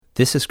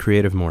This is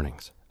Creative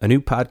Mornings, a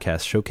new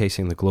podcast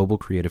showcasing the global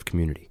creative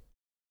community.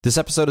 This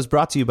episode is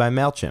brought to you by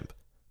MailChimp.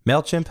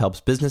 MailChimp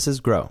helps businesses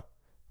grow.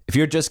 If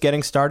you're just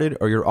getting started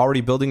or you're already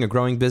building a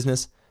growing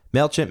business,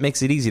 MailChimp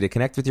makes it easy to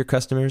connect with your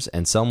customers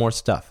and sell more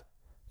stuff.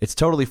 It's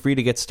totally free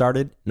to get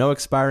started, no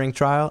expiring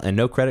trial, and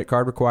no credit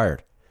card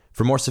required.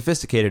 For more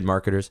sophisticated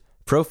marketers,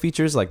 pro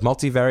features like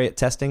multivariate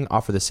testing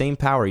offer the same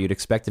power you'd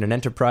expect in an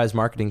enterprise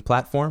marketing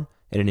platform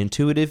and an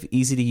intuitive,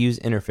 easy-to-use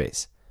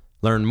interface.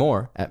 Learn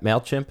more at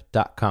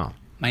MailChimp.com.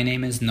 My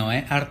name is Noe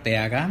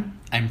Arteaga.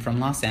 I'm from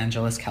Los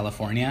Angeles,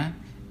 California,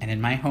 and in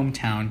my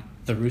hometown,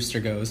 the rooster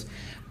goes,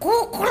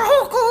 "Coo-coo-coo."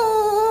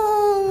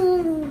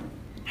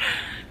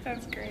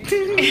 That's great.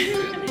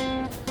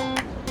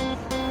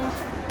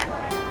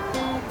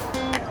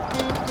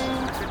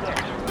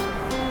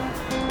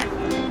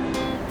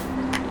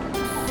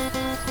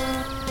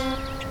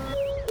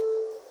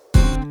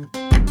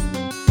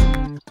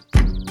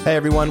 Hey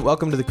everyone,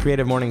 welcome to the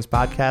Creative Mornings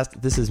podcast.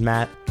 This is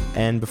Matt,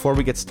 and before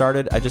we get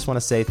started, I just want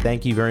to say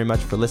thank you very much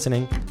for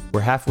listening.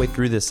 We're halfway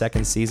through the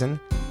second season,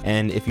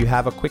 and if you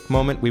have a quick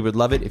moment, we would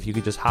love it if you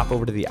could just hop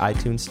over to the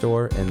iTunes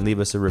store and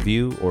leave us a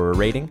review or a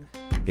rating.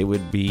 It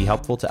would be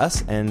helpful to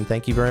us, and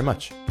thank you very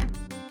much.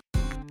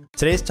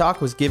 Today's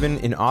talk was given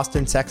in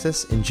Austin,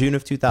 Texas in June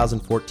of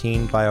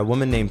 2014 by a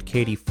woman named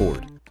Katie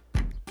Ford.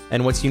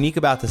 And what's unique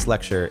about this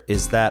lecture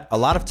is that a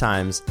lot of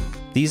times,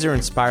 these are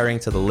inspiring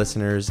to the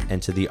listeners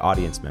and to the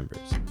audience members.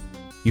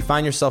 You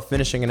find yourself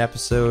finishing an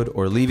episode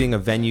or leaving a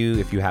venue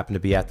if you happen to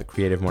be at the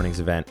Creative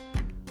Mornings event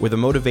with a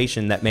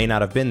motivation that may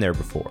not have been there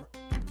before.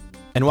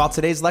 And while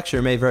today's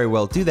lecture may very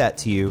well do that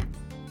to you,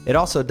 it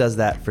also does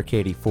that for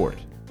Katie Ford.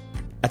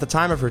 At the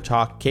time of her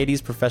talk,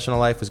 Katie's professional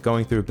life was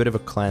going through a bit of a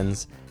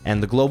cleanse,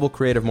 and the Global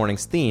Creative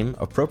Mornings theme,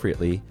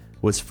 appropriately,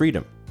 was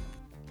freedom.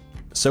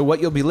 So what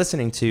you'll be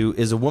listening to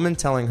is a woman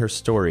telling her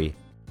story,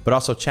 but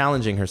also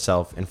challenging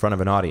herself in front of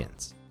an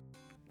audience.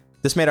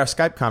 This made our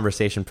Skype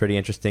conversation pretty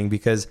interesting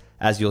because,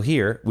 as you'll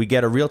hear, we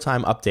get a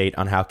real-time update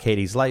on how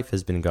Katie's life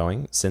has been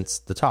going since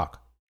the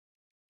talk.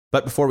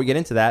 But before we get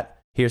into that,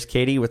 here's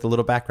Katie with a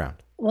little background.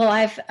 Well,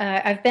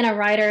 I've been a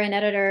writer and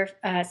editor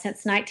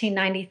since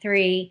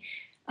 1993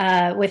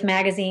 with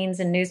magazines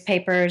and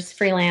newspapers,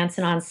 freelance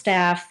and on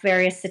staff,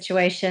 various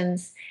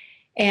situations.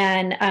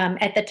 And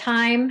at the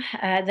time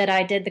that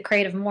I did the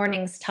Creative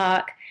Mornings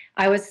talk,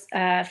 I was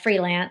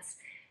freelance.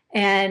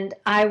 And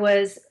I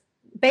was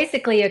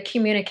basically a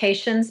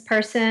communications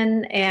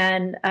person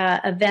and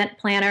event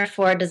planner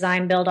for a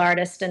design build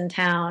artist in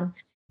town.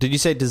 Did you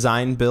say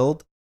design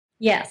build?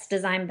 Yes,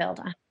 design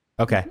build.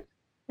 Okay.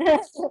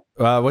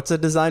 What's a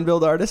design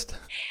build artist?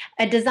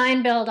 A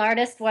design build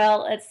artist,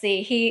 well, let's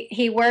see.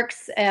 He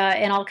works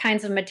in all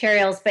kinds of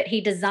materials, but he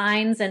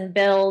designs and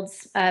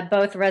builds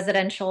both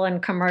residential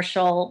and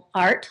commercial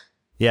art.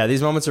 Yeah,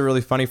 these moments are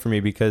really funny for me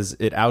because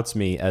it outs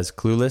me as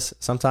clueless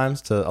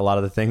sometimes to a lot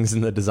of the things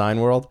in the design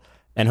world.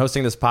 And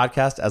hosting this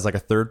podcast as like a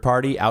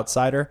third-party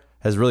outsider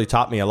has really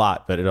taught me a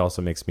lot, but it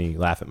also makes me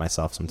laugh at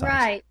myself sometimes.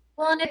 Right.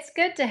 Well, and it's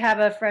good to have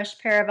a fresh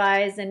pair of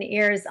eyes and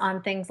ears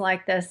on things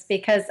like this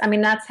because, I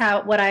mean, that's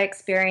what I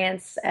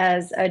experience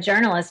as a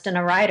journalist and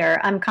a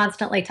writer. I'm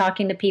constantly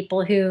talking to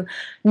people who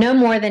know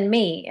more than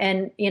me,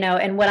 and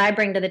and what I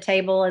bring to the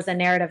table is a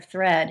narrative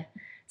thread.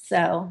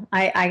 So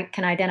I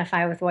can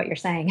identify with what you're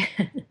saying.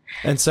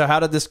 And so how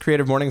did this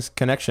Creative Mornings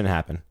connection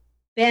happen?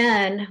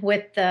 Ben,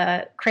 with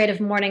the Creative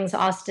Mornings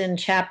Austin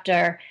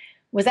chapter,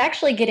 was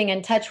actually getting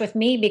in touch with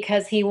me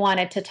because he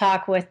wanted to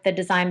talk with the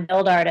design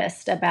build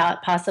artist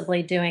about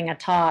possibly doing a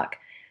talk.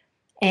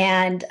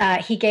 And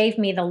he gave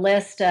me the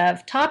list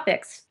of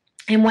topics.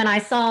 And when I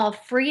saw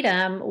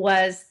freedom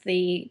was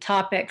the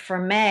topic for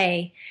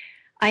May,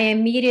 I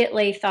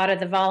immediately thought of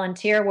the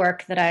volunteer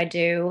work that I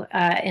do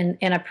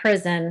in a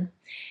prison.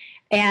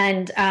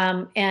 And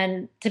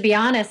to be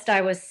honest,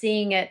 I was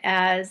seeing it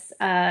as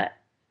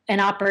an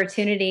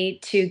opportunity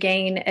to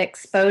gain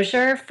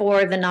exposure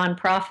for the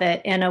nonprofit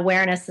and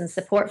awareness and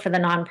support for the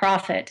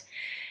nonprofit.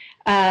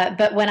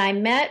 But when I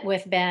met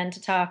with Ben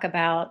to talk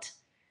about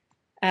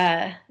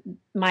my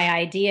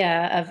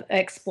idea of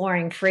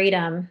exploring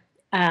freedom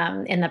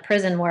in the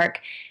prison work,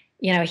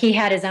 he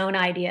had his own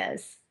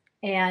ideas.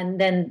 And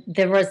then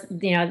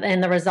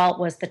the result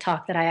was the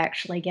talk that I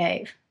actually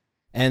gave.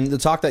 And the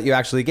talk that you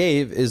actually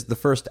gave is the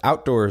first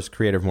outdoors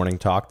Creative Morning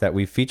talk that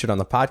we've featured on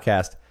the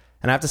podcast.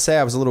 And I have to say,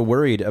 I was a little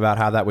worried about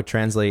how that would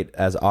translate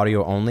as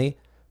audio only,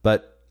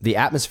 but the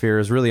atmosphere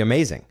is really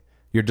amazing.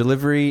 Your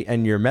delivery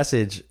and your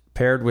message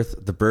paired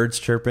with the birds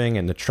chirping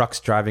and the trucks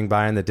driving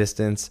by in the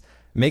distance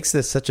makes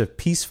this such a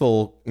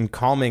peaceful and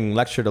calming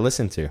lecture to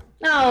listen to.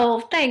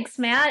 Oh, thanks,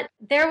 Matt.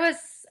 There was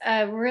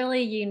a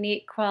really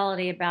unique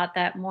quality about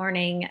that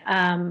morning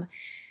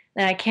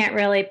that I can't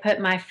really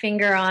put my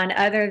finger on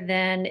other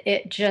than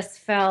it just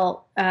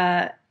felt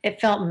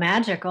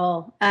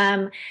magical.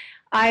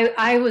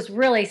 I was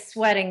really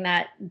sweating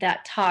that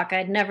talk.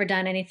 I'd never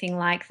done anything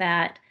like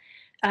that.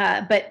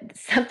 But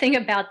something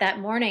about that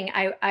morning,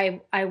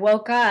 I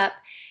woke up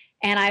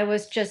And I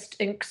was just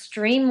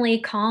extremely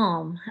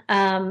calm.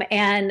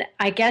 And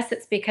I guess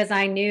it's because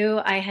I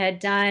knew I had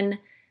done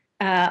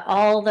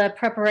all the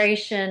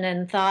preparation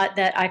and thought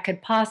that I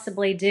could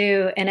possibly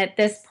do. And at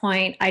this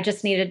point, I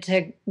just needed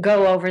to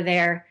go over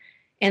there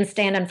and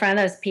stand in front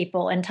of those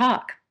people and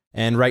talk.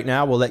 And right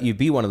now, we'll let you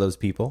be one of those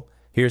people.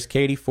 Here's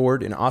Katie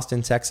Ford in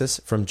Austin, Texas,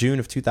 from June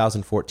of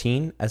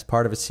 2014 as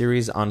part of a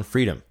series on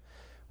freedom.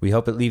 We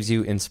hope it leaves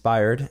you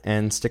inspired,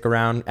 and stick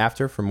around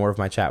after for more of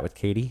my chat with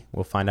Katie.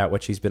 We'll find out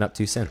what she's been up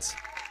to since.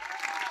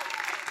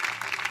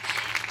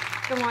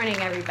 Good morning,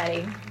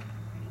 everybody.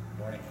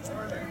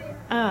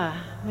 Oh,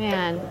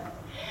 man.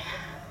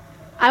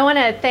 I want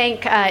to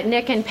thank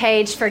Nick and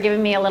Paige for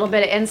giving me a little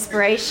bit of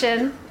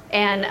inspiration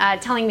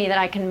and telling me that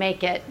I can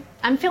make it.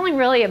 I'm feeling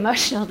really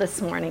emotional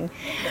this morning.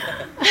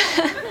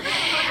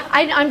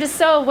 I'm just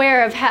so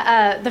aware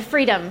of the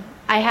freedom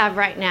I have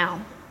right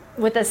now.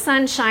 With the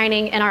sun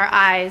shining in our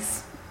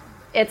eyes,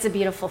 it's a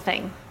beautiful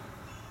thing.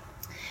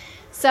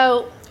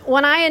 So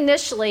when I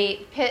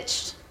initially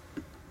pitched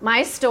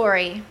my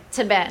story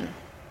to Ben,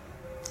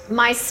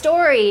 my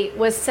story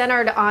was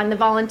centered on the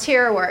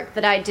volunteer work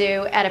that I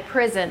do at a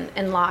prison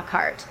in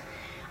Lockhart.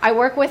 I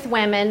work with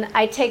women.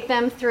 I take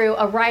them through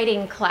a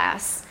writing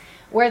class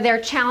where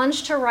they're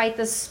challenged to write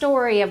the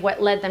story of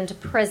what led them to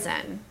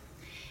prison.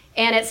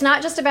 And it's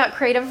not just about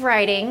creative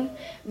writing,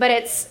 but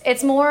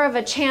it's more of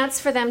a chance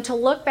for them to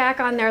look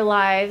back on their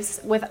lives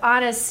with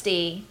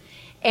honesty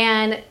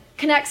and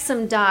connect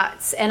some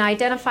dots and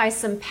identify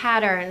some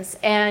patterns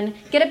and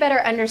get a better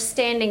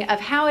understanding of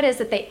how it is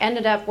that they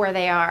ended up where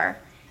they are,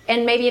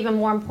 and maybe even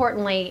more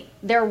importantly,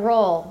 their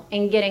role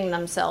in getting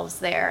themselves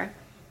there.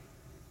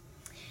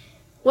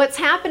 What's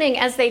happening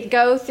as they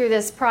go through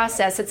this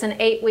process, it's an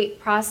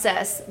 8-week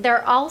process,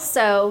 they're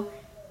also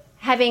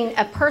having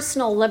a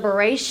personal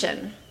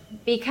liberation,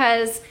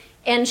 because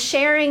in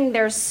sharing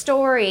their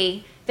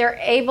story, they're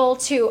able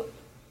to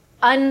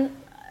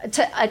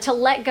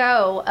let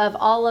go of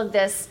all of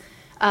this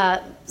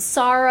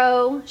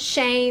sorrow,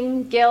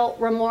 shame, guilt,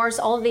 remorse,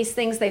 all of these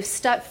things they've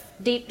stuck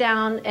deep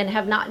down and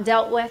have not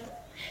dealt with.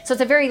 So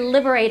it's a very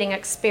liberating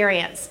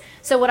experience.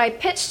 So what I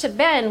pitched to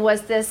Ben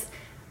was this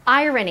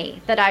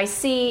irony that I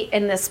see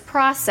in this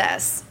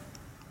process,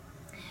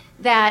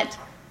 that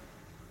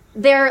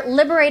they're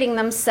liberating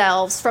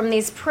themselves from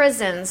these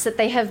prisons that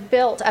they have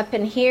built up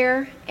in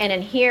here and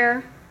in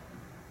here.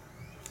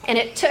 And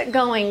it took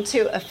going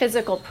to a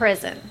physical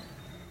prison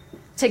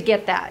to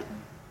get that.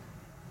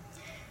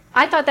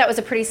 I thought that was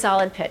a pretty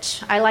solid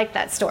pitch. I liked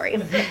that story.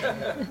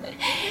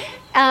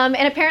 And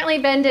apparently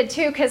Ben did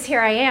too, because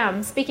here I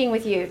am speaking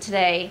with you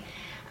today.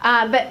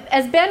 But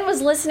as Ben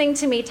was listening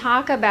to me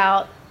talk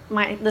about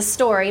the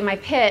story, my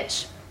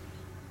pitch,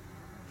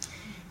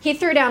 he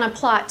threw down a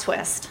plot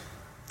twist.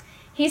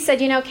 He said,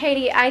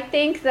 Katie, I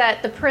think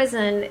that the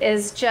prison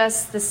is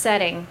just the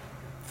setting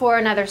for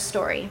another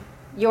story,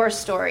 your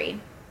story.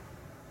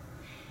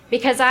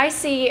 Because I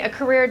see a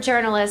career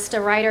journalist,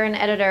 a writer and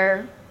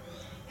editor,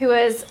 who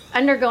is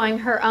undergoing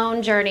her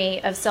own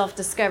journey of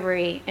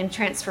self-discovery and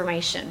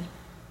transformation.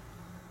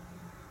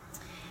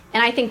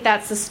 And I think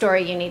that's the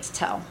story you need to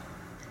tell.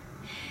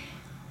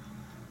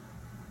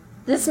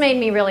 This made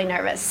me really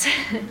nervous,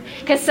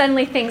 because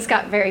suddenly things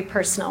got very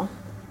personal.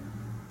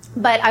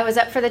 But I was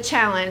up for the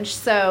challenge,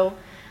 so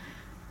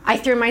I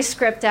threw my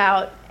script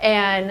out,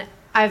 and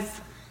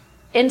I've,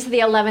 into the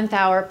 11th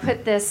hour,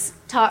 put this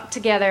talk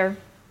together.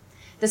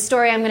 The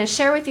story I'm going to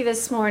share with you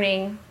this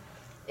morning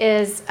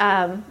is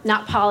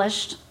not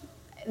polished.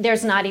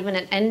 There's not even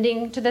an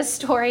ending to this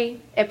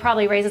story. It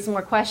probably raises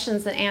more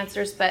questions than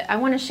answers, but I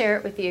want to share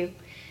it with you.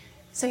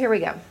 So here we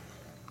go.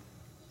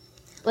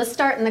 Let's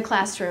start in the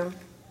classroom.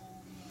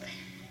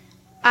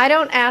 I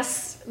don't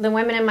ask the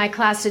women in my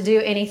class to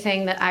do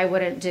anything that I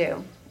wouldn't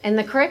do. And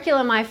the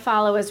curriculum I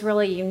follow is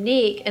really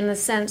unique in the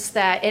sense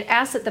that it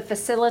asks that the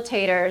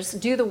facilitators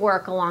do the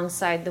work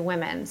alongside the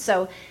women.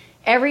 So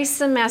every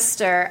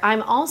semester,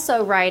 I'm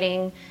also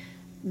writing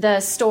the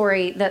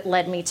story that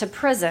led me to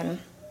prison,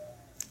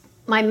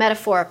 my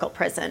metaphorical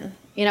prison.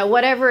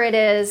 Whatever it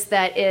is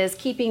that is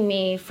keeping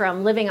me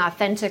from living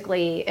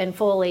authentically and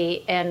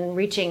fully and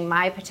reaching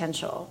my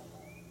potential.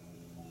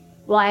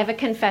 Well, I have a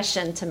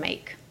confession to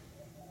make.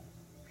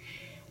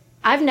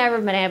 I've never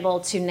been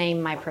able to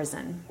name my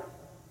prison.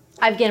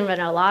 I've given it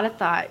a lot of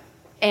thought,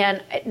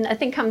 and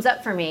nothing comes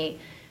up for me.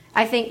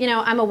 I think,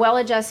 I'm a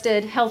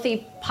well-adjusted,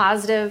 healthy,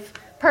 positive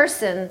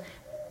person.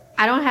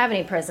 I don't have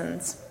any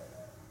prisons.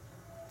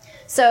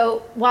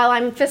 So while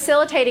I'm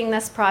facilitating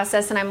this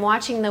process and I'm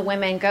watching the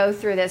women go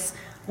through this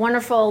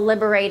wonderful,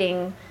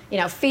 liberating,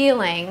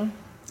 feeling,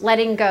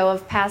 letting go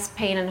of past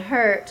pain and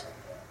hurt,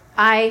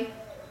 I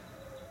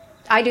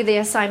do the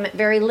assignment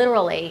very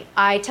literally.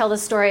 I tell the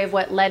story of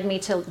what led me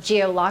to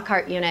Geo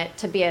Lockhart Unit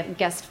to be a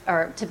guest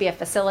or to be a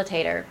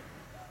facilitator.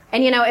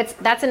 And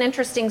that's an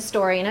interesting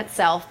story in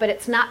itself, but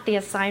it's not the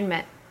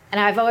assignment.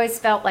 And I've always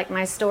felt like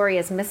my story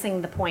is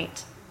missing the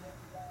point.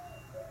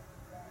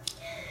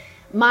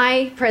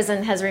 My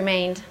prison has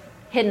remained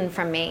hidden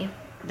from me.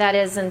 That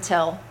is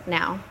until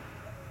now.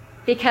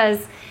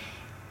 Because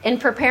In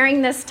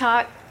preparing this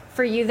talk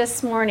for you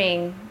this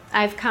morning,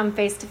 I've come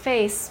face to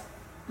face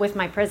with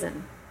my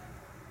prison.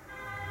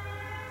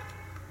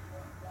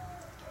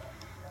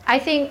 I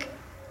think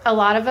a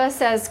lot of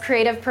us as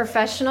creative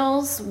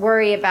professionals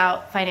worry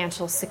about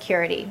financial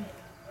security.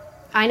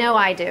 I know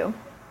I do.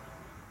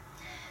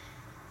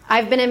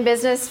 I've been in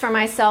business for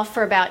myself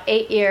for about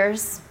 8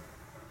 years,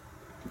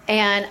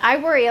 and I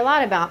worry a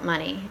lot about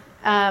money.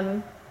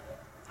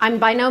 I'm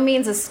by no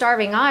means a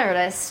starving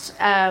artist.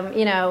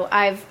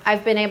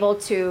 I've been able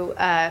to,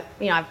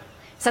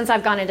 since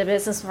I've gone into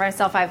business for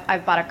myself,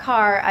 I've bought a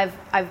car,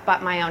 I've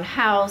bought my own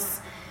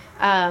house.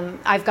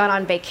 I've gone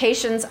on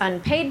vacations,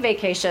 unpaid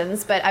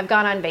vacations, but I've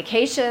gone on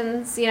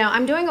vacations.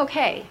 I'm doing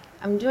okay.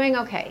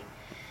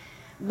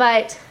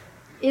 But,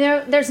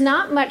 there's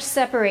not much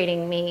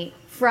separating me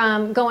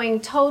from going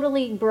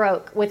totally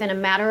broke within a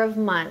matter of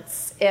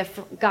months if,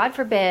 God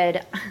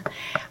forbid,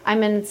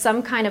 I'm in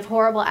some kind of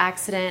horrible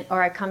accident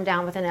or I come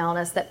down with an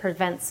illness that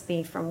prevents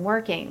me from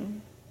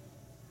working.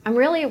 I'm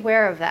really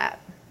aware of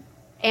that.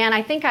 And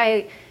I think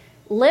I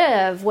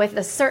live with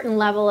a certain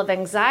level of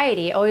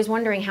anxiety, always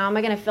wondering how am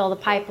I going to fill the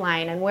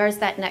pipeline and where's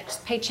that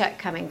next paycheck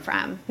coming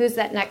from? Who's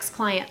that next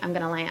client I'm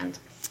going to land?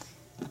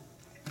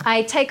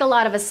 I take a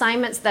lot of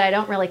assignments that I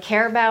don't really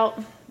care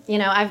about.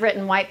 I've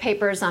written white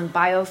papers on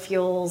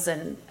biofuels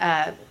and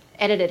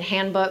edited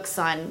handbooks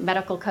on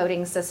medical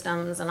coding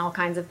systems and all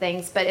kinds of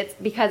things, but it's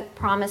because it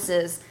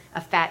promises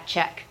a fat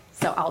check,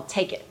 so I'll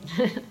take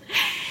it.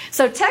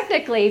 So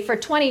technically, for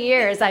 20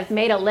 years, I've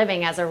made a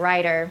living as a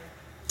writer.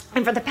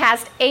 And for the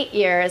past 8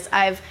 years,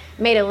 I've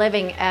made a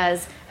living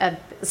as a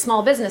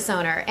small business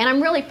owner. And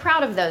I'm really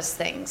proud of those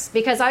things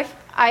because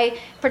I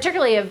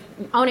particularly of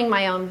owning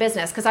my own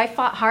business, because I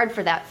fought hard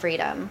for that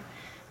freedom.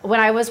 When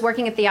I was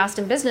working at the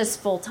Austin Business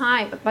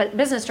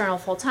Journal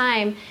full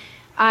time,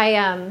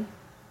 I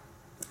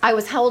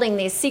was holding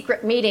these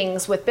secret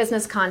meetings with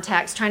business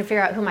contacts trying to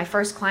figure out who my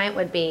first client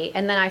would be.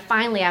 And then I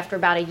finally, after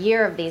about a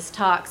year of these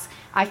talks,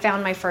 I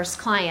found my first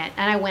client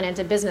and I went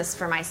into business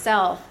for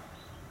myself.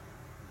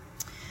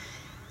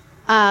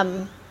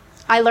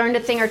 I learned a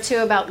thing or two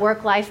about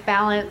work-life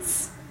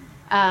balance,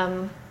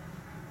 and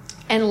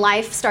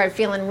life started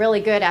feeling really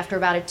good after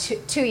about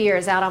 2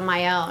 years out on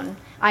my own.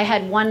 I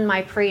had won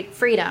my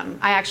freedom.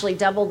 I actually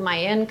doubled my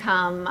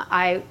income.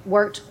 I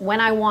worked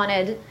when I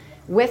wanted,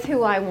 with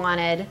who I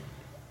wanted.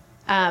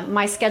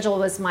 My schedule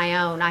was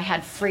my own. I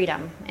had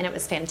freedom, and it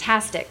was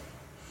fantastic.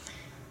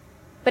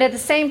 But at the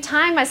same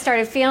time, I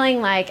started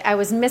feeling like I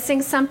was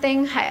missing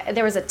something.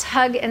 There was a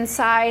tug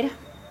inside.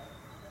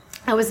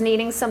 I was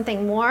needing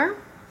something more.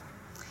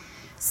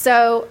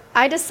 So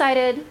I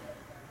decided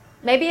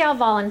maybe I'll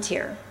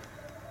volunteer.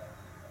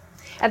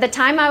 At the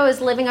time, I was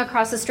living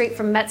across the street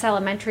from Metz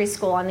Elementary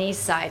School on the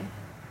east side.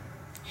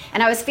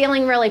 And I was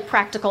feeling really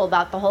practical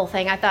about the whole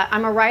thing. I thought,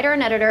 I'm a writer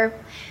and editor.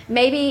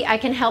 Maybe I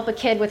can help a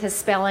kid with his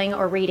spelling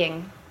or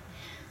reading.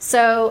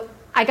 So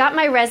I got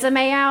my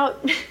resume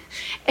out,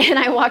 and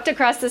I walked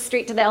across the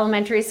street to the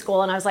elementary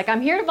school, and I was like,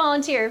 I'm here to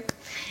volunteer.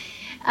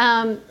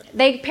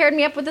 They paired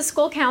me up with the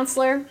school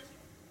counselor,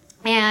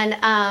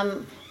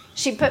 and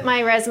she put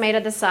my resume to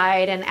the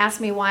side and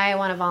asked me why I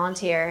want to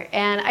volunteer.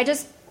 And I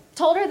just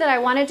told her that I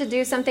wanted to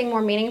do something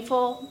more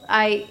meaningful.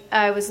 I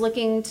was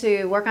looking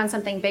to work on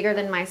something bigger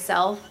than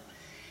myself.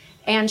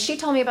 And she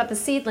told me about the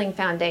Seedling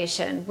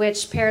Foundation,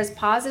 which pairs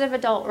positive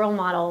adult role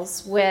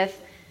models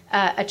with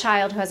a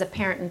child who has a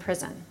parent in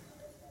prison.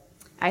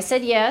 I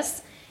said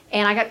yes,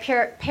 and I got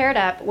paired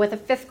up with a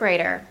 5th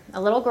grader,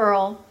 a little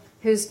girl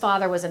whose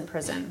father was in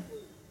prison.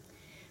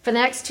 For the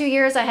next 2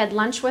 years, I had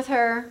lunch with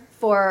her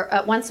for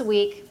once a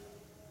week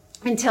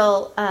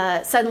until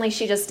suddenly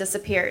she just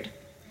disappeared.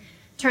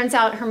 Turns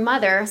out her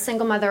mother,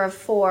 single mother of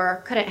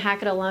 4, couldn't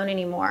hack it alone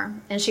anymore,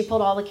 and she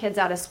pulled all the kids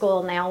out of school,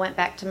 and they all went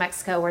back to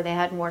Mexico where they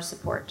had more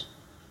support.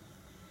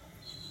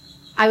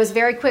 I was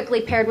very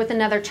quickly paired with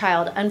another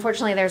child.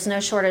 Unfortunately, there's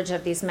no shortage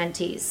of these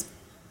mentees.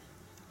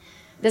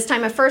 This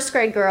time a 1st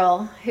grade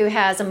girl who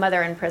has a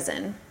mother in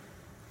prison.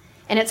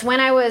 And it's when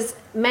I was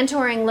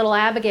mentoring little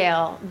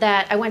Abigail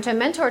that I went to a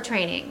mentor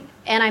training,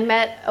 and I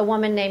met a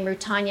woman named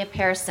Rutanya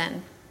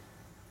Pearson.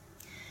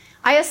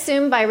 I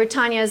assumed by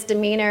Rutanya's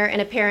demeanor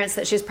and appearance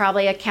that she was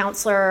probably a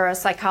counselor or a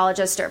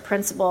psychologist or a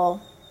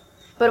principal.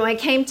 But when it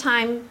came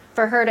time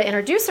for her to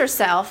introduce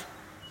herself,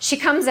 she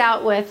comes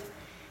out with,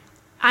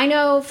 I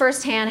know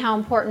firsthand how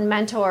important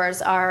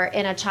mentors are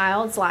in a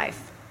child's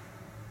life,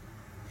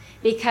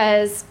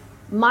 because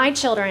my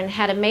children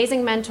had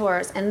amazing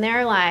mentors in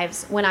their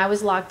lives when I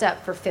was locked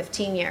up for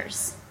 15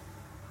 years.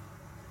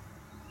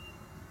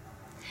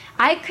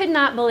 I could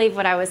not believe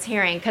what I was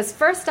hearing, because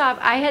first off,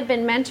 I had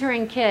been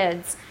mentoring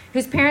kids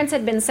whose parents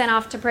had been sent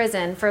off to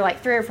prison for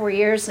like 3 or 4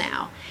 years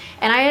now.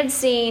 And I had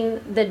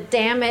seen the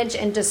damage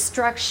and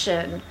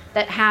destruction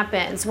that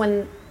happens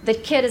when the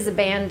kid is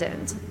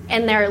abandoned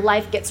and their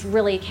life gets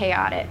really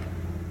chaotic.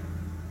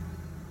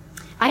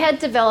 I had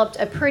developed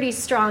a pretty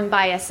strong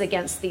bias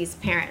against these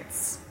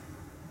parents.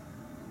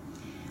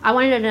 I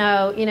wanted to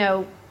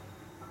know,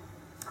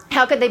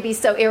 how could they be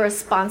so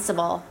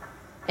irresponsible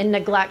and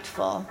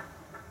neglectful?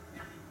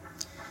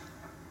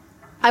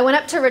 I went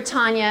up to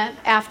Retanya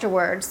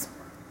afterwards,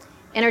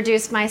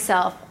 introduced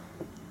myself,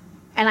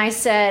 and I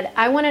said,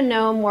 I want to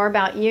know more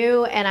about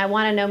you, and I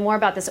want to know more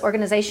about this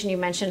organization you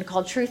mentioned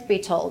called Truth Be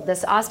Told,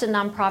 this Austin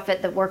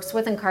nonprofit that works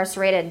with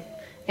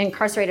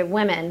incarcerated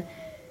women,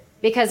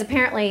 because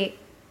apparently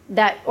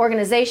that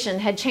organization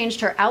had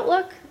changed her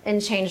outlook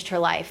and changed her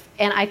life,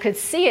 and I could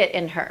see it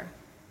in her.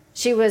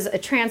 She was a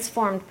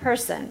transformed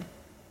person.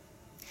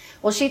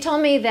 Well, she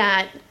told me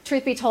that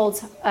Truth Be Told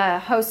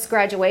hosts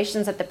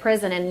graduations at the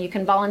prison, and you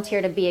can volunteer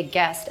to be a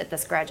guest at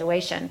this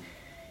graduation.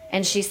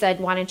 And she said,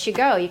 why don't you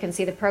go? You can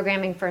see the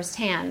programming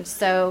firsthand.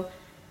 So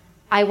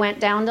I went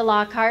down to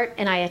Lockhart,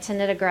 and I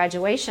attended a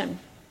graduation.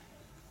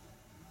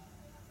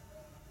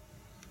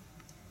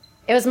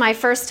 It was my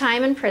first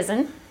time in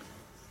prison.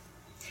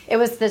 It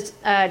was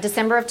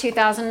December of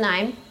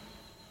 2009.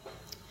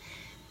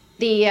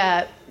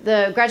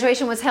 The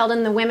graduation was held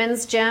in the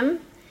women's gym.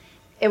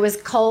 It was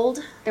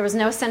cold. There was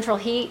no central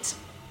heat.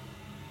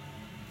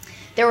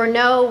 There were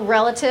no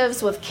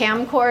relatives with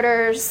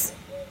camcorders.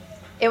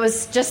 It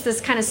was just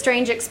this kind of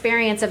strange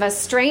experience of us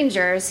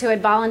strangers who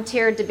had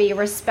volunteered to be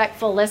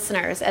respectful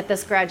listeners at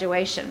this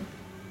graduation.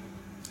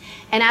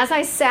 And as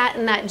I sat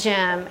in that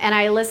gym and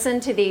I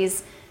listened to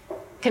these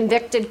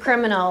convicted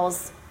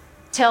criminals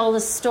tell the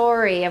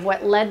story of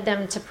what led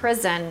them to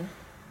prison,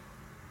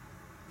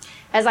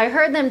 as I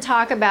heard them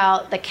talk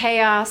about the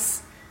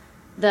chaos,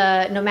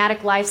 the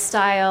nomadic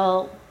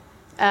lifestyle,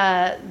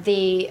 as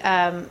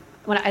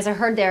I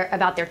heard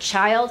about their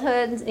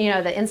childhood,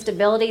 the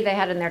instability they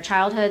had in their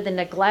childhood, the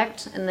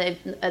neglect and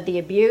the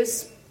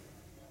abuse,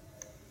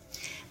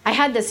 I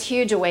had this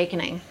huge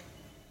awakening.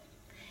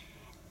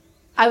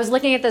 I was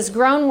looking at this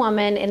grown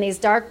woman in these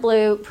dark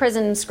blue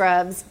prison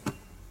scrubs,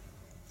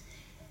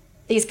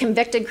 these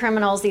convicted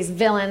criminals, these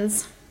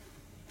villains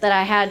that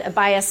I had a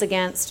bias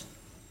against,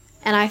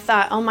 and I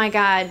thought, oh my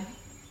God,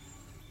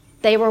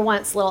 they were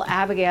once little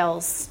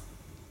Abigails.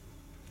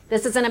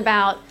 This isn't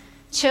about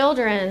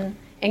children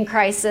in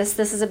crisis.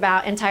 This is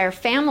about entire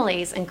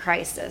families in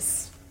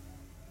crisis.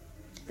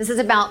 This is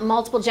about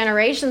multiple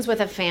generations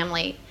with a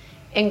family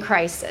in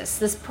crisis.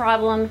 This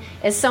problem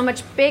is so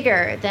much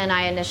bigger than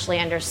I initially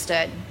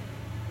understood.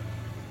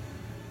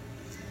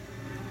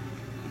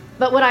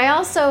 But what I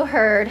also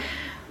heard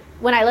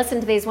when I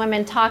listened to these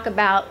women talk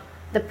about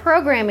the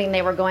programming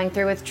they were going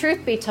through with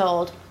Truth Be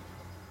Told,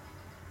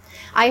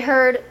 I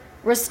heard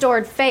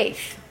restored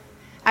faith.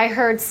 I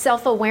heard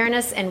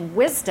self-awareness and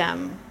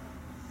wisdom.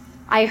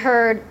 I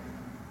heard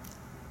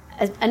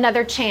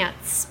another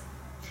chance,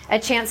 a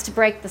chance to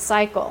break the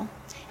cycle.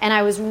 And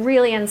I was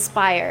really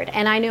inspired,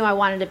 and I knew I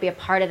wanted to be a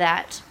part of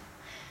that.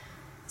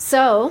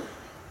 So,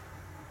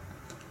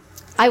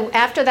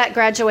 after that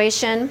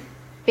graduation,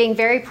 being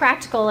very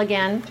practical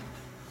again,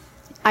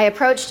 I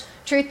approached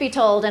Truth Be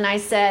Told, and I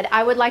said,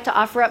 I would like to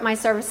offer up my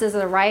services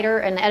as a writer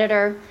and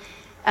editor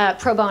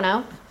pro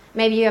bono.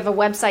 Maybe you have a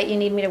website you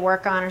need me to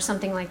work on or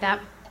something like that.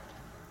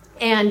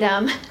 And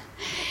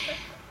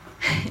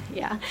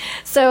yeah.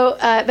 So,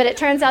 but it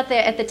turns out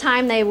that at the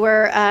time they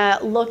were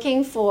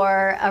looking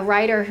for a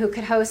writer who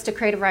could host a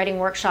creative writing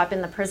workshop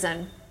in the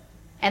prison.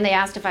 And they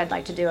asked if I'd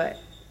like to do it.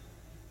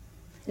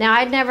 Now,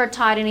 I'd never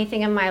taught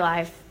anything in my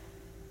life.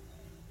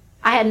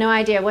 I had no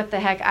idea what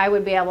the heck I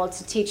would be able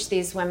to teach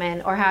these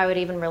women or how I would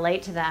even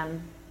relate to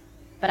them.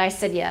 But I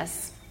said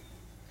yes.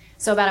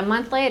 So about a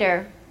month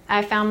later,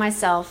 I found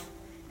myself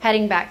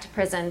heading back to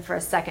prison for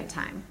a second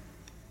time.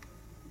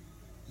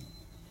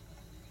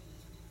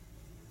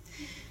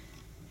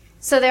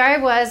 So there I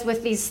was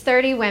with these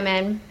 30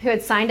 women who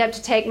had signed up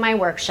to take my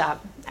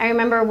workshop. I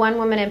remember one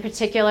woman in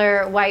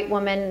particular, white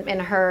woman in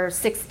her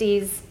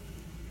 60s,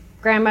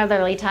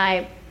 grandmotherly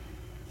type.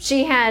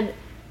 She had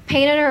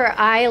painted her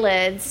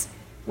eyelids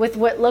with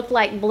what looked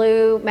like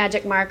blue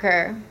magic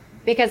marker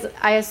because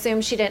I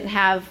assumed she didn't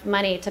have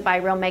money to buy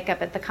real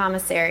makeup at the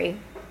commissary.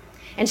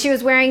 And she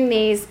was wearing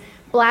these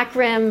black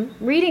rim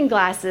reading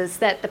glasses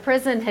that the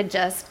prison had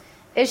just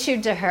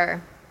issued to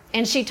her.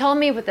 And she told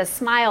me with a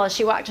smile as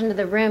she walked into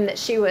the room that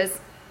she was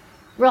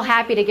real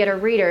happy to get her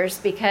readers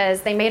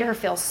because they made her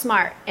feel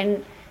smart.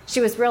 And she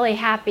was really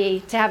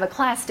happy to have a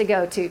class to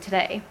go to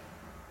today.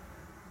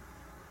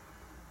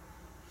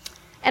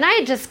 And I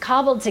had just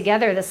cobbled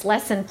together this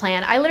lesson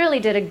plan. I literally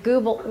did a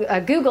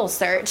Google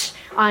search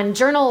on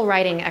journal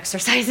writing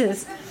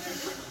exercises.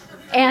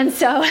 And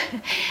so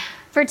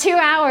for 2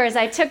 hours,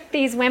 I took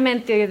these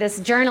women through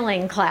this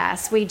journaling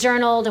class. We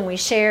journaled and we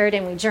shared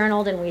and we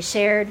journaled and we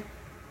shared.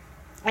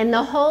 And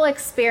the whole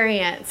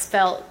experience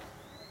felt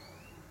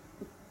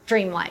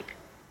dreamlike.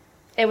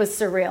 It was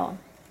surreal.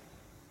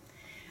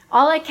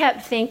 All I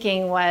kept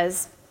thinking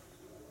was,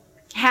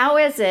 how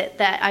is it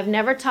that I've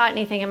never taught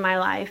anything in my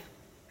life?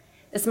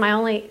 It's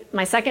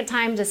my second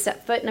time to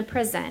set foot in a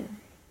prison.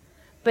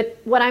 But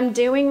what I'm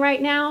doing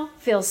right now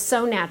feels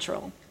so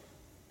natural.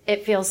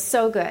 It feels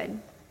so good.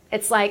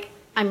 It's like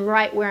I'm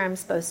right where I'm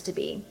supposed to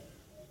be.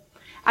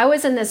 I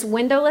was in this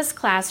windowless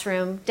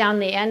classroom down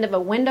the end of a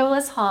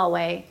windowless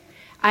hallway.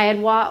 I had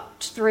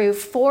walked through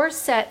 4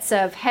 sets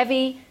of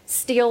heavy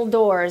steel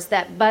doors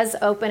that buzz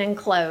open and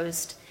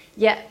closed.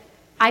 Yet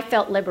I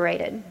felt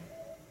liberated.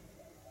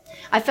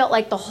 I felt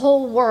like the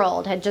whole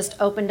world had just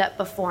opened up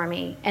before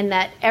me and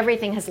that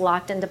everything has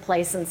locked into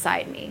place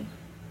inside me.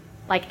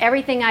 Like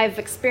everything I've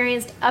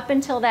experienced up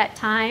until that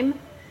time,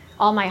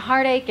 all my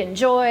heartache and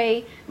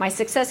joy, my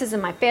successes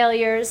and my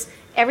failures,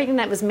 everything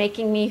that was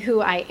making me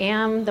who I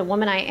am, the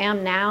woman I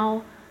am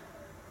now,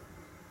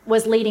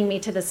 was leading me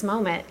to this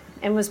moment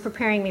and was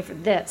preparing me for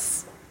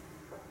this.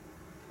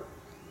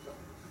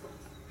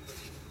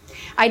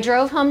 I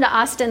drove home to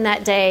Austin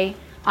that day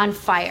on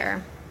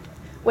fire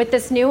with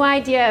this new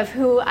idea of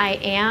who I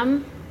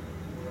am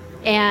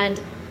and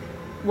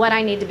what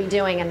I need to be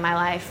doing in my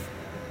life.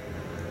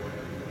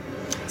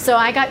 So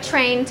I got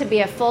trained to be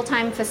a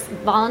full-time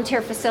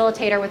volunteer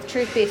facilitator with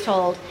Truth Be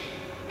Told.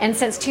 And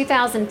since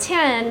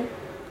 2010,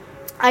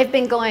 I've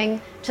been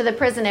going to the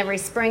prison every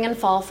spring and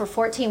fall for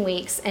 14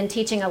 weeks and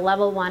teaching a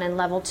level 1 and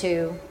level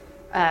 2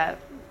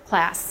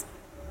 class.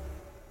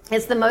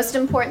 It's the most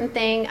important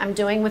thing I'm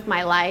doing with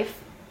my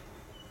life.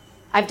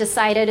 I've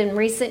decided in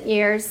recent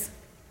years,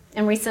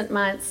 in recent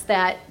months,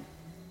 that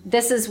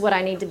this is what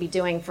I need to be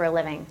doing for a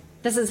living.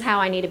 This is how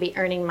I need to be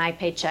earning my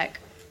paycheck.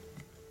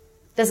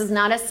 This is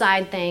not a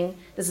side thing.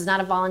 This is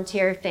not a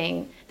volunteer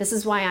thing. This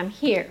is why I'm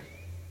here.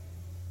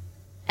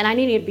 And I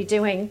need to be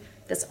doing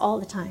this all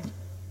the time.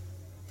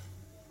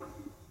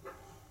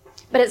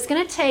 But it's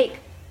going to take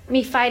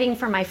me fighting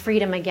for my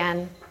freedom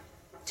again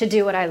to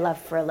do what I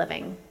love for a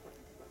living.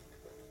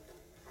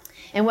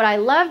 And what I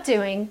love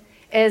doing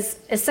is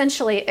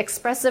essentially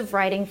expressive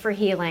writing for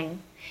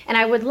healing. And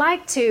I would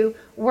like to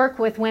work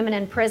with women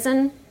in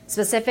prison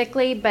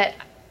specifically, but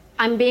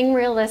I'm being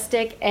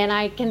realistic, and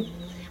I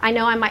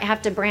know I might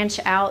have to branch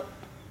out.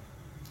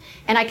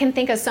 And I can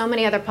think of so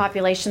many other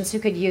populations who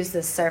could use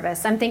this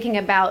service. I'm thinking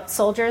about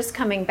soldiers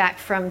coming back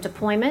from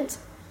deployment.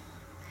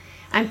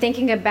 I'm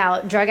thinking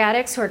about drug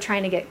addicts who are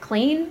trying to get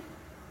clean.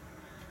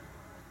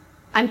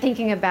 I'm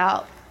thinking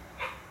about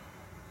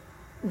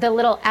the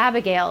little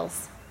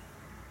Abigails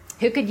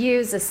who could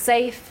use a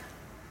safe,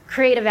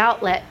 creative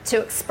outlet to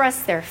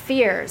express their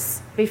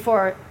fears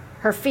before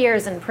her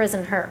fears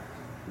imprison her.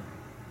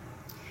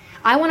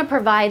 I want to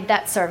provide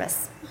that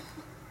service.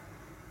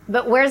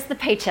 But where's the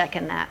paycheck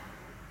in that?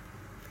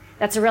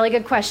 That's a really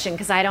good question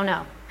because I don't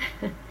know.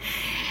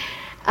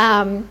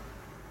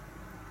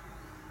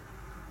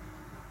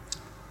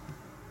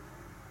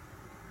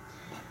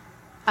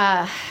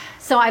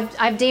 So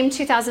I've deemed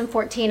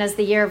 2014 as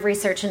the year of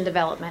research and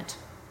development.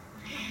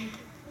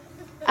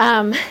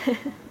 I'm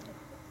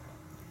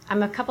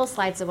a couple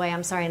slides away,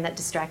 I'm sorry, and that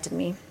distracted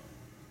me.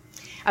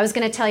 I was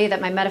going to tell you that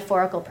my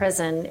metaphorical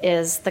prison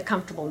is the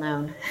comfortable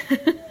known,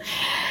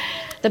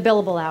 the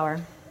billable hour.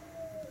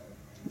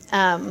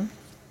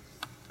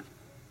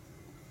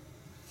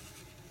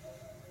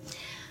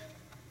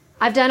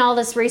 I've done all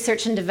this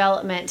research and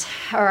development,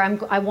 or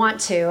I want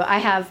to. I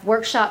have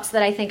workshops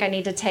that I think I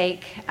need to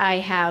take. I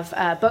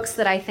have books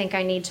that I think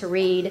I need to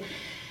read.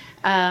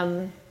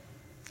 I'm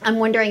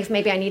wondering if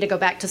maybe I need to go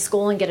back to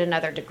school and get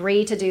another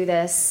degree to do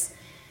this.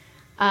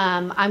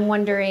 I'm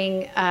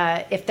wondering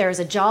if there's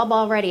a job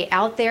already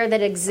out there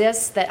that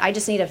exists that I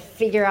just need to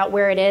figure out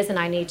where it is and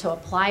I need to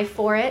apply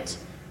for it.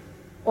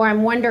 Or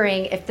I'm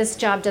wondering if this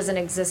job doesn't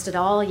exist at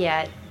all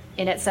yet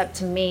and it's up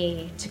to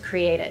me to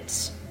create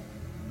it.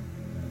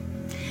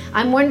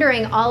 I'm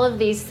wondering all of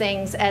these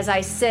things as I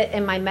sit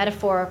in my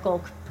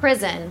metaphorical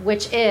prison,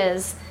 which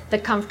is the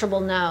comfortable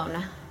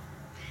known,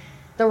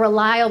 the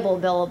reliable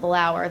billable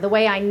hour, the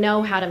way I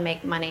know how to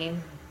make money.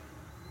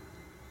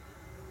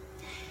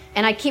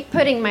 And I keep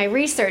putting my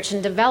research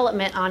and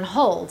development on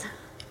hold.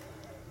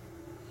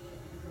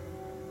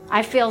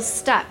 I feel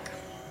stuck.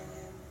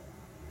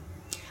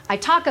 I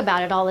talk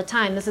about it all the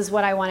time. This is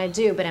what I want to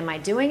do, but am I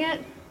doing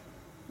it?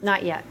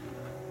 Not yet.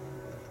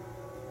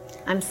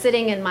 I'm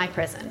sitting in my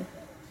prison.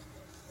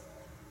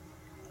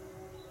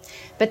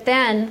 But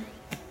then,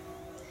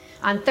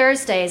 on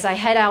Thursdays, I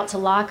head out to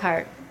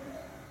Lockhart,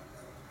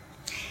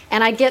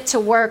 and I get to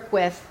work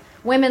with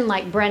women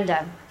like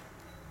Brenda,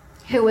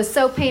 who was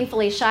so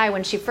painfully shy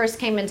when she first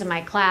came into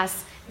my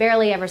class,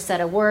 barely ever said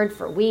a word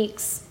for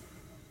weeks.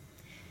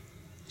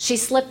 She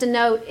slipped a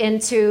note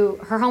into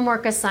her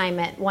homework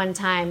assignment one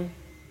time,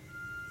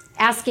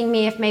 asking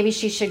me if maybe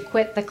she should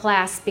quit the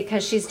class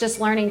because she's just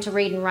learning to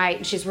read and write,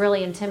 and she's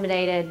really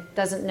intimidated,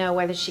 doesn't know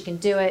whether she can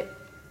do it.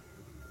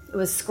 It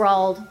was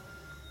scrawled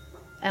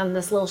on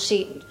this little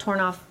sheet, torn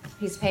off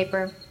piece of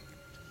paper.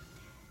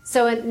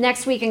 So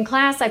next week in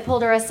class, I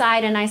pulled her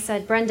aside and I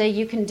said, Brenda,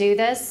 you can do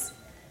this.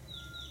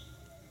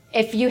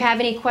 If you have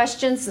any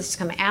questions, just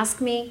come ask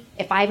me.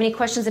 If I have any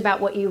questions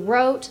about what you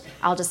wrote,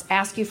 I'll just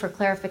ask you for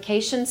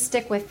clarification.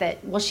 Stick with it.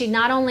 Well, she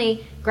not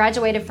only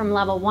graduated from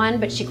level 1,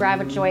 but she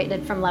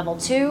graduated from level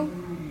 2.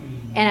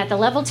 And at the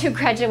level 2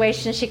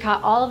 graduation, she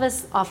caught all of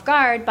us off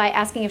guard by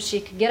asking if she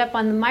could get up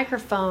on the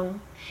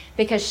microphone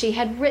because she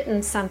had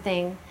written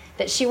something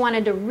that she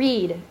wanted to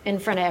read in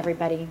front of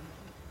everybody.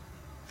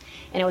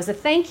 And it was a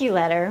thank you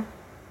letter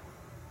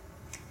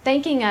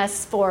thanking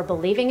us for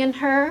believing in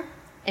her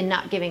and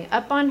not giving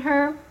up on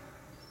her,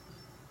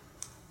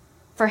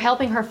 for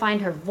helping her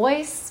find her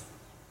voice,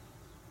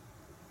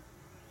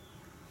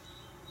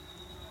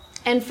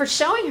 and for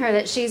showing her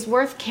that she's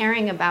worth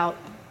caring about.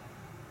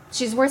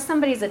 She's worth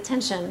somebody's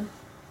attention.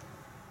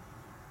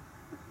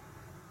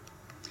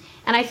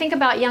 And I think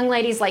about young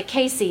ladies like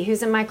Casey,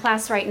 who's in my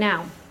class right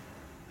now.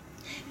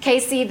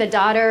 Casey, the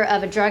daughter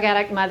of a drug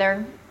addict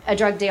mother, a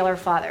drug dealer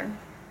father,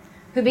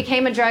 who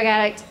became a drug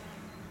addict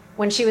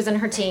when she was in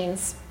her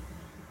teens,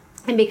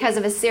 and because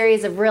of a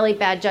series of really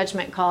bad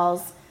judgment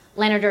calls,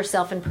 landed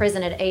herself in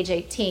prison at age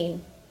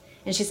 18,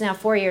 and she's now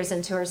 4 years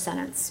into her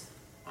sentence.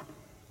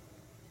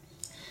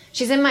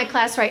 She's in my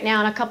class right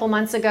now, and a couple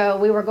months ago,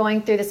 we were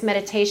going through this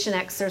meditation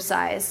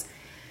exercise.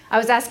 I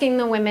was asking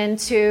the women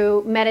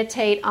to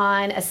meditate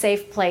on a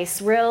safe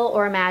place, real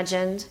or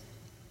imagined.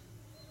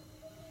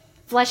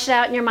 Flesh it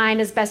out in your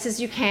mind as best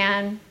as you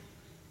can.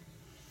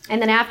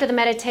 And then after the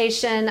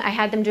meditation, I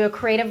had them do a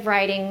creative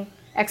writing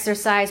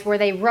exercise where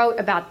they wrote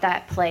about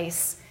that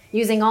place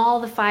using all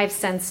the 5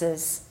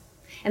 senses.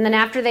 And then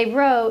after they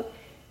wrote,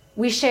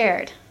 we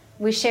shared.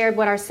 We shared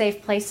what our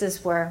safe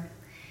places were.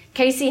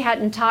 Casey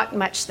hadn't talked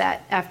much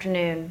that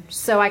afternoon,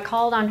 so I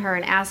called on her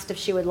and asked if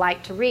she would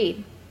like to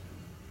read.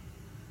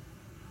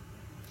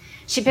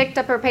 She picked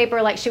up her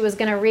paper like she was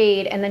going to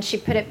read, and then she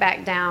put it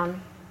back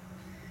down.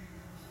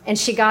 And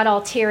she got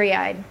all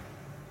teary-eyed.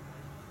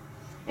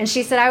 And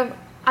she said,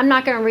 I'm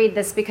not going to read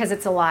this because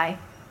it's a lie.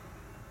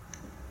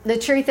 The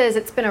truth is,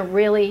 it's been a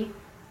really,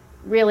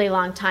 really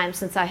long time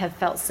since I have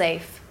felt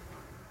safe.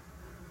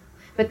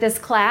 But this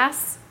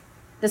class,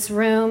 this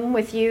room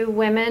with you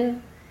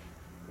women,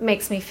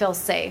 makes me feel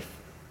safe.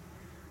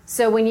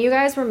 So when you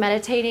guys were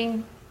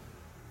meditating,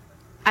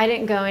 I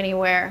didn't go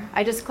anywhere.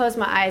 I just closed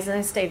my eyes and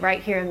I stayed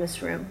right here in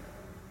this room.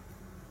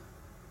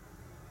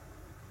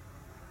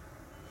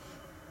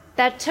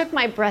 That took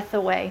my breath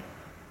away.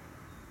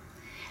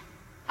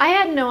 I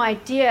had no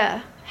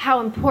idea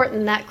how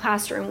important that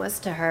classroom was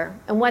to her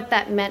and what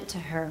that meant to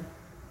her.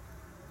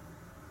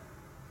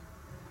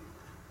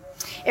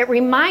 It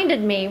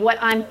reminded me what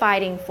I'm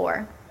fighting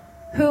for,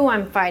 who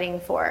I'm fighting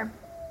for.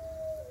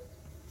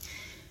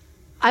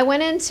 I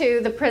went into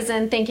the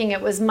prison thinking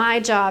it was my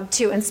job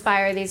to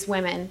inspire these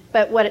women,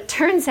 but what it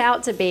turns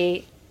out to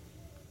be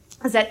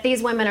is that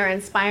these women are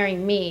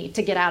inspiring me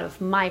to get out of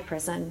my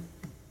prison.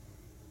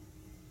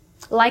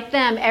 Like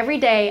them, every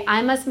day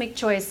I must make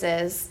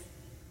choices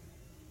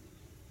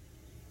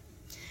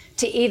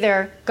to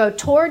either go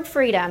toward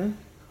freedom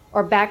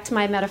or back to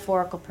my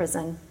metaphorical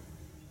prison.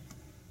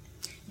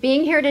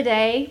 Being here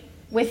today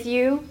with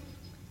you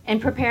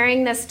and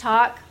preparing this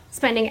talk,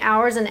 spending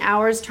hours and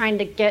hours trying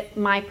to get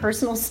my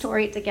personal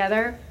story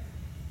together,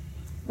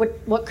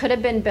 what could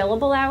have been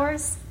billable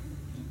hours,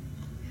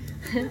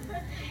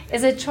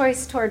 is a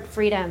choice toward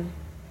freedom.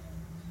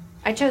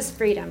 I chose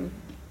freedom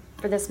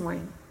for this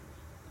morning.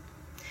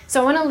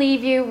 So I want to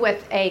leave you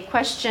with a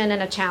question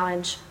and a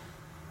challenge.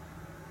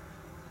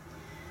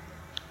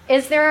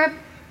 Is there an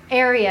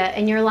area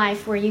in your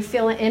life where you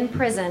feel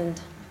imprisoned?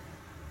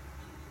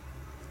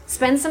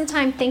 Spend some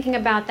time thinking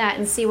about that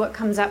and see what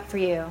comes up for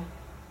you.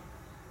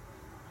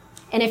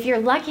 And if you're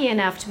lucky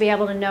enough to be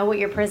able to know what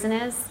your prison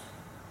is,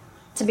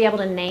 to be able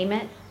to name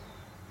it,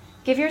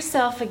 give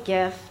yourself a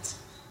gift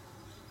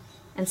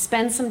and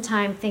spend some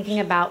time thinking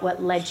about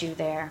what led you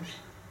there.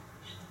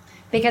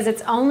 Because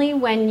it's only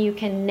when you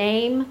can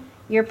name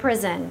your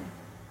prison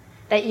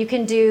that you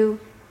can do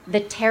the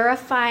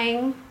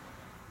terrifying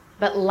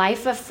but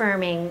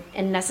life-affirming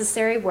and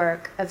necessary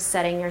work of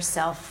setting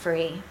yourself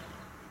free.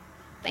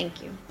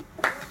 Thank you.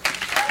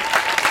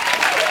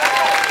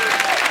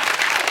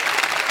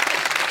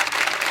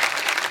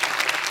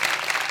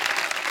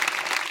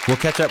 We'll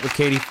catch up with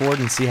Katie Ford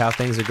and see how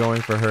things are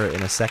going for her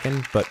in a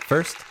second, but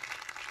first,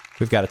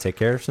 we've got to take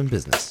care of some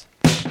business.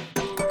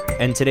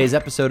 And today's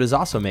episode is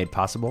also made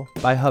possible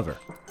by Hover,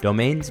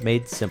 domains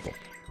made simple.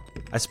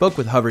 I spoke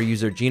with Hover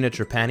user Gina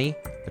Trapani,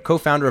 the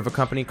co-founder of a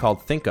company called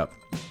ThinkUp,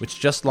 which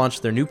just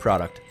launched their new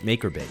product,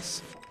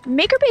 MakerBase.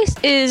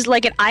 MakerBase is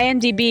like an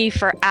IMDb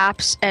for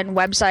apps and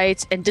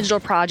websites and digital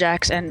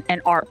projects and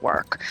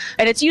artwork.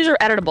 And it's user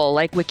editable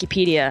like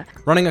Wikipedia.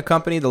 Running a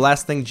company, the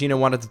last thing Gina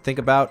wanted to think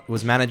about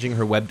was managing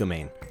her web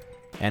domain.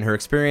 And her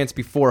experience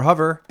before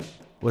Hover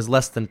was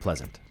less than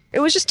pleasant. It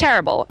was just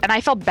terrible. And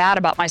I felt bad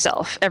about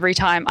myself every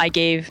time I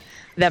gave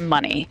them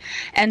money.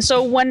 And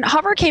so when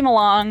Hover came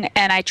along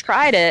and I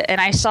tried it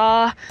and I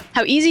saw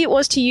how easy it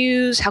was to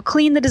use, how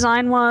clean the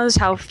design was,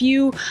 how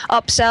few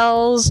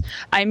upsells,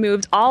 I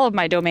moved all of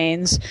my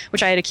domains,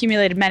 which I had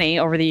accumulated many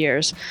over the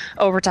years,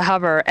 over to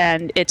Hover.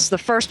 And it's the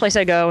first place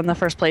I go and the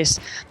first place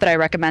that I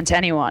recommend to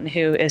anyone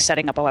who is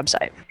setting up a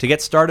website. To get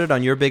started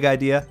on your big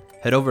idea,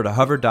 head over to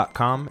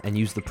hover.com and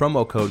use the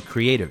promo code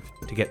CREATIVE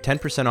to get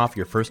 10% off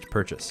your first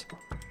purchase.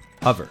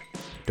 Hover,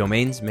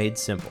 domains made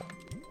simple.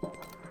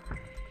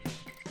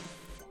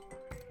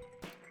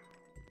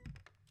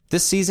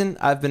 This season,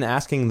 I've been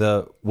asking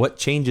the "what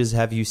changes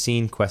have you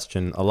seen"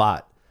 question a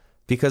lot,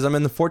 because I'm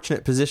in the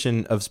fortunate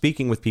position of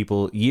speaking with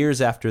people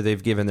years after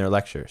they've given their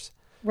lectures.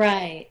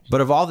 Right. But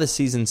of all this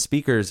season's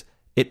speakers,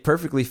 it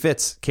perfectly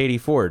fits Katie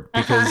Ford,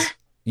 because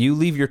you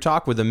leave your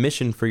talk with a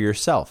mission for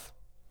yourself.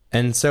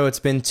 And so it's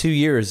been 2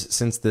 years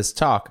since this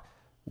talk.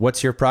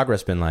 What's your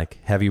progress been like?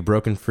 Have you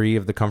broken free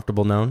of the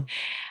comfortable known?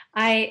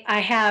 I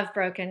have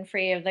broken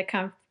free of the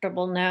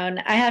comfortable known.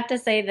 I have to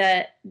say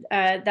that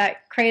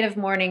that Creative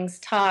Mornings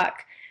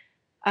talk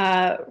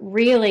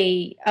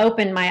really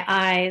opened my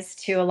eyes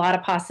to a lot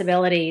of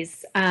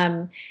possibilities.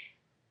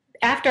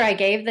 After I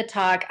gave the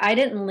talk, I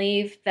didn't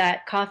leave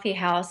that coffee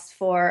house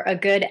for a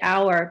good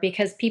hour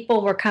because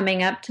people were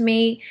coming up to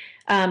me,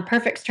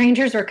 perfect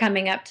strangers were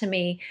coming up to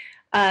me,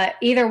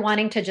 either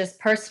wanting to just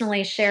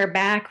personally share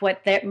back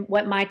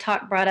what my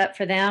talk brought up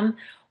for them,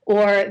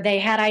 or they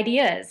had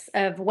ideas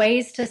of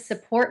ways to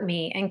support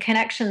me and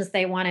connections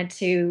they wanted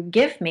to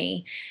give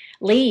me,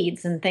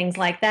 leads and things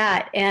like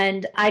that.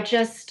 And I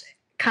just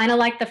kind of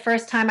like the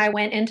first time I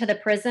went into the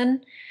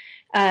prison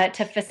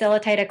to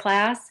facilitate a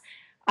class,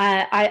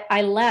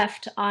 I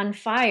left on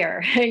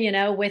fire,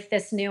 with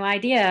this new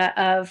idea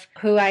of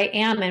who I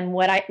am and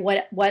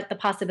what the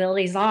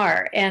possibilities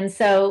are. And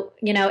so,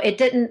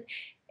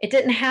 it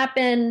didn't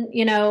happen,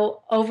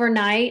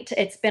 overnight.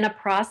 It's been a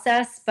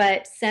process,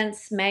 but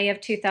since May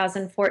of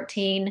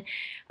 2014,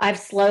 I've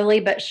slowly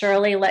but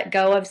surely let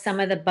go of some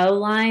of the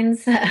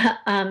bowlines,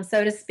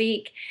 so to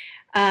speak.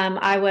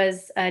 I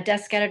was a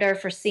desk editor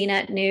for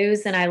CNET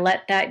News, and I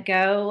let that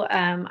go.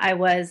 I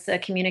was a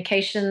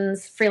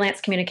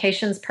freelance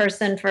communications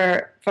person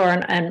for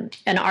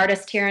an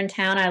artist here in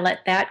town. I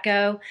let that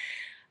go.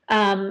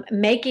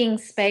 Making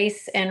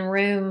space and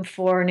room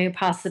for new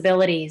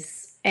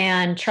possibilities,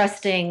 and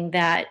trusting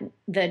that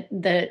that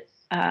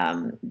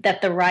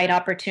the right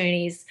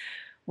opportunities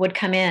would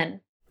come in.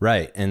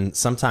 Right. And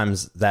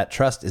sometimes that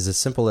trust is as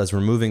simple as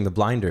removing the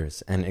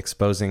blinders and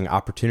exposing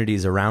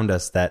opportunities around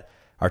us that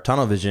our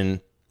tunnel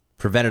vision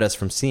prevented us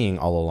from seeing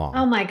all along.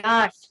 Oh my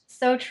gosh,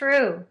 so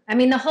true. I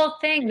mean, this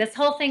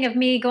whole thing of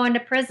me going to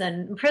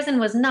prison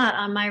was not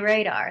on my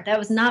radar. That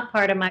was not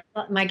part of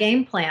my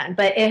game plan,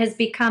 but it has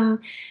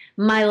become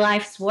my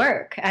life's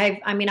work.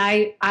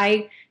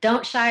 I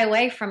don't shy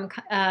away from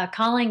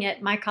calling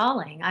it my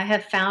calling. I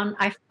found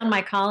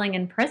my calling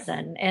in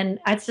prison, and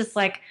it's just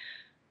like,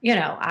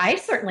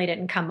 I certainly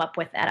didn't come up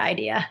with that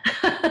idea.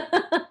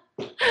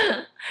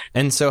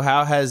 And so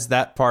how has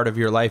that part of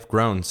your life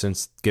grown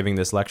since giving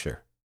this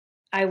lecture?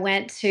 I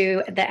went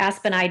to the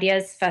Aspen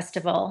Ideas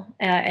Festival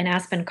in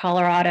Aspen,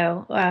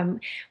 Colorado,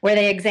 where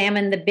they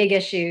examined the big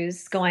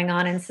issues going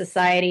on in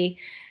society,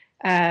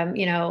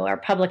 our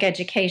public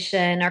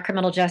education, our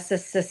criminal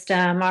justice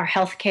system, our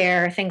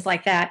healthcare, things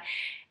like that.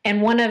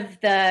 And one of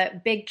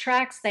the big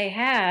tracks they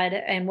had,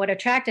 and what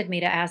attracted me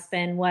to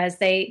Aspen, was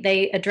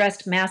they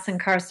addressed mass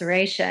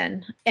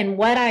incarceration. And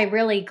what I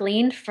really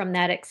gleaned from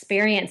that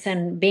experience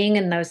and being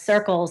in those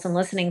circles and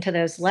listening to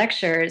those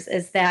lectures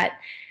is that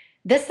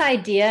this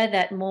idea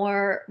that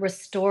more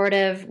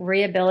restorative,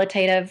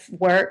 rehabilitative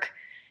work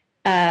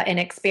and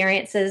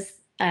experiences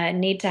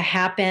need to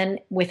happen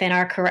within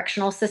our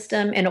correctional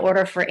system in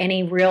order for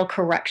any real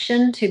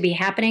correction to be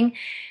happening.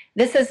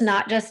 This is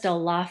not just a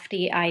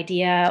lofty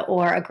idea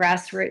or a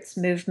grassroots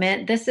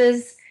movement. This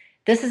is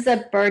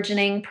a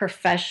burgeoning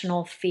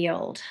professional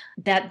field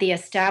that the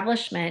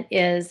establishment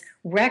is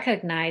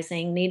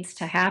recognizing needs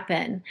to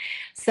happen.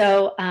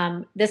 So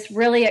this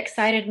really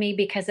excited me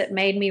because it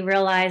made me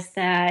realize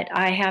that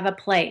I have a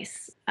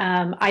place.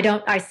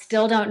 I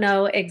still don't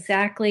know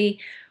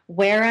exactly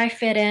where I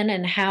fit in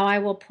and how I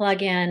will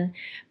plug in,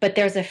 but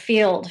there's a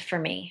field for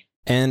me.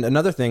 And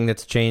another thing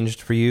that's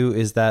changed for you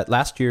is that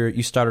last year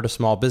you started a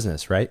small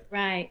business, right?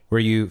 Right. Where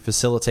you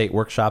facilitate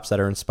workshops that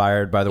are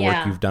inspired by the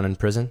work you've done in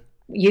prison?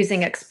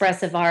 Using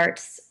expressive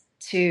arts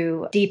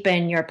to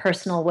deepen your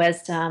personal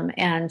wisdom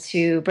and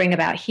to bring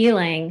about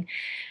healing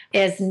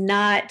is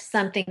not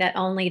something that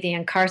only the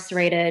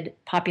incarcerated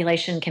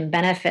population can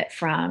benefit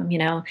from.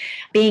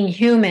 Being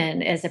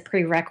human is a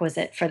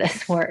prerequisite for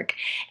this work.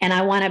 And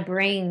I want to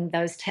bring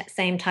those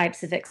same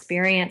types of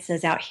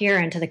experiences out here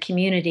into the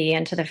community,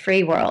 into the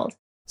free world.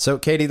 So,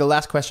 Katie, the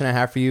last question I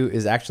have for you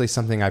is actually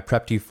something I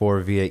prepped you for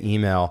via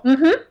email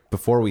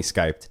before we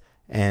Skyped.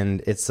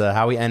 And it's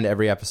how we end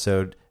every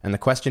episode. And the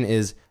question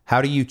is,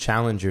 how do you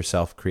challenge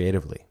yourself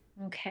creatively?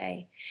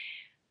 Okay.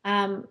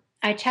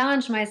 I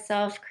challenge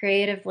myself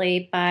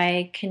creatively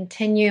by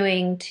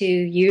continuing to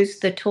use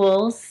the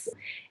tools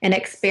and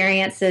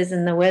experiences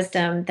and the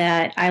wisdom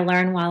that I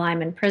learn while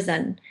I'm in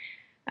prison.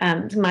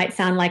 It might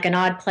sound like an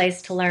odd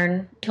place to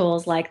learn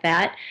tools like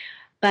that,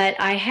 but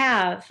I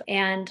have.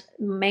 And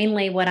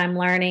mainly what I'm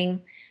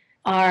learning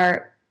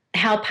are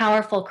how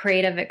powerful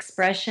creative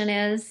expression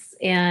is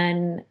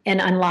in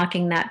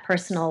unlocking that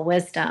personal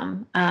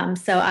wisdom.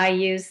 So I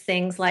use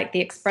things like the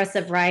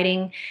expressive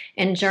writing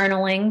and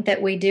journaling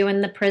that we do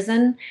in the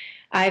prison.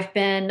 I've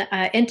been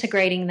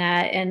integrating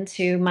that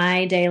into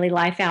my daily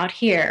life out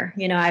here.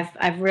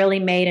 I've really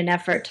made an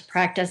effort to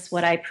practice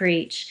what I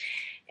preach,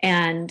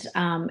 and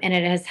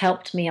it has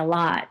helped me a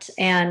lot.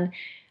 And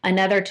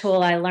another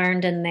tool I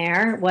learned in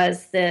there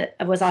was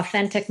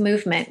authentic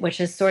movement, which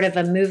is sort of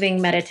a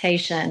moving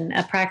meditation,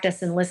 a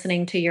practice in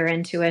listening to your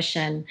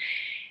intuition.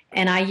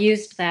 And I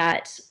used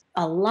that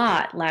a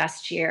lot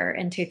last year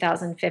in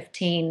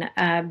 2015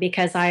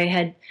 because I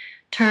had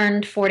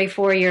turned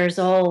 44 years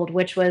old,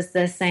 which was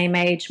the same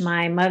age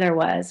my mother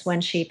was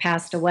when she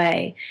passed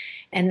away.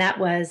 And that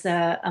was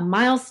a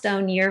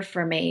milestone year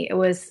for me. It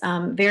was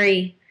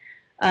very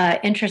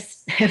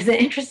it was an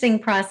interesting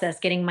process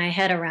getting my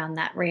head around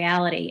that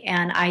reality.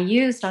 And I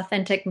used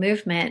authentic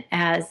movement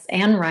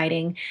and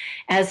writing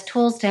as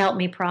tools to help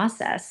me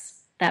process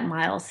that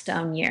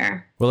milestone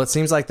year. Well, it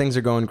seems like things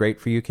are going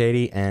great for you,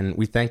 Katie, and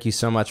we thank you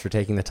so much for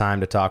taking the time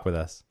to talk with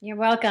us. You're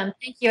welcome.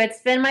 Thank you.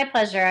 It's been my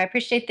pleasure. I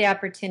appreciate the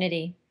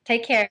opportunity.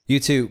 Take care.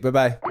 You too.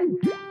 Bye-bye.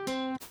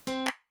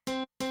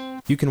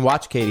 You can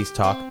watch Katie's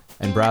talk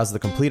and browse the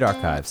complete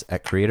archives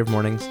at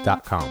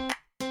creativemornings.com.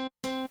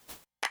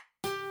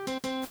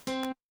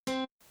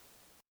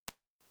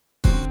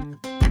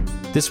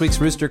 This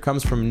week's rooster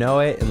comes from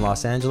Noe in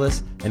Los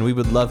Angeles, and we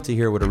would love to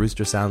hear what a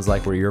rooster sounds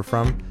like where you're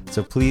from.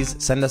 So please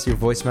send us your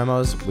voice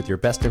memos with your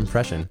best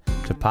impression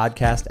to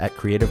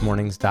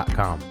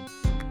podcast@creativemornings.com.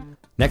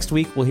 Next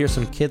week, we'll hear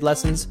some kid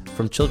lessons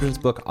from children's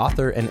book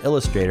author and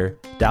illustrator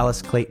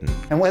Dallas Clayton.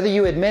 And whether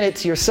you admit it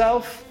to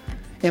yourself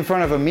in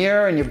front of a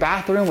mirror in your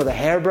bathroom with a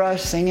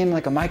hairbrush singing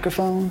like a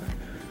microphone,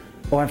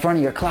 or in front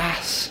of your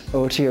class,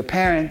 or to your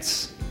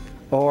parents,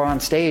 or on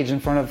stage in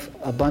front of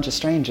a bunch of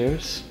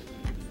strangers,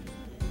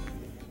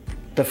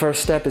 the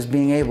first step is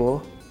being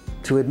able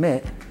to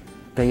admit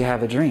that you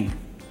have a dream.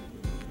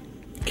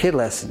 Kid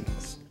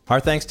lessons. Our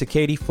thanks to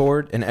Katie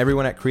Ford and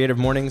everyone at Creative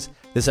Mornings.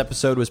 This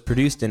episode was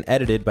produced and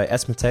edited by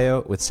S.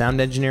 Mateo with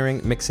sound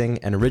engineering, mixing,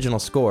 and original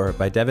score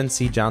by Devin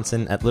C.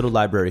 Johnson at Little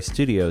Library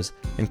Studios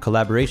in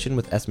collaboration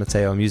with S.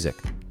 Mateo Music.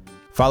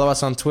 Follow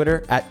us on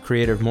Twitter at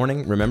Creative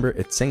Morning. Remember,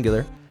 it's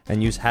singular.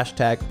 And use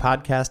hashtag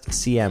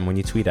PodcastCM when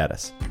you tweet at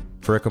us.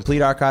 For a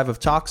complete archive of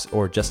talks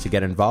or just to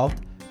get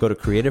involved, go to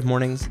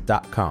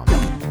creativemornings.com.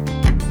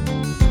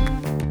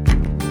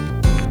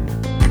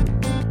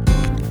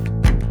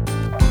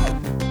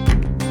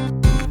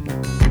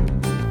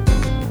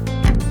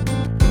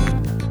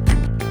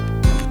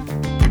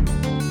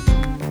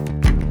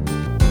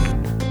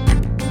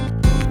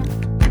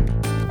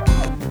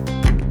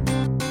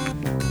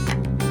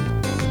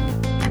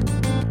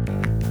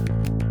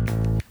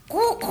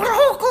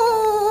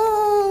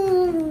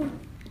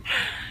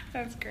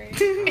 That's great.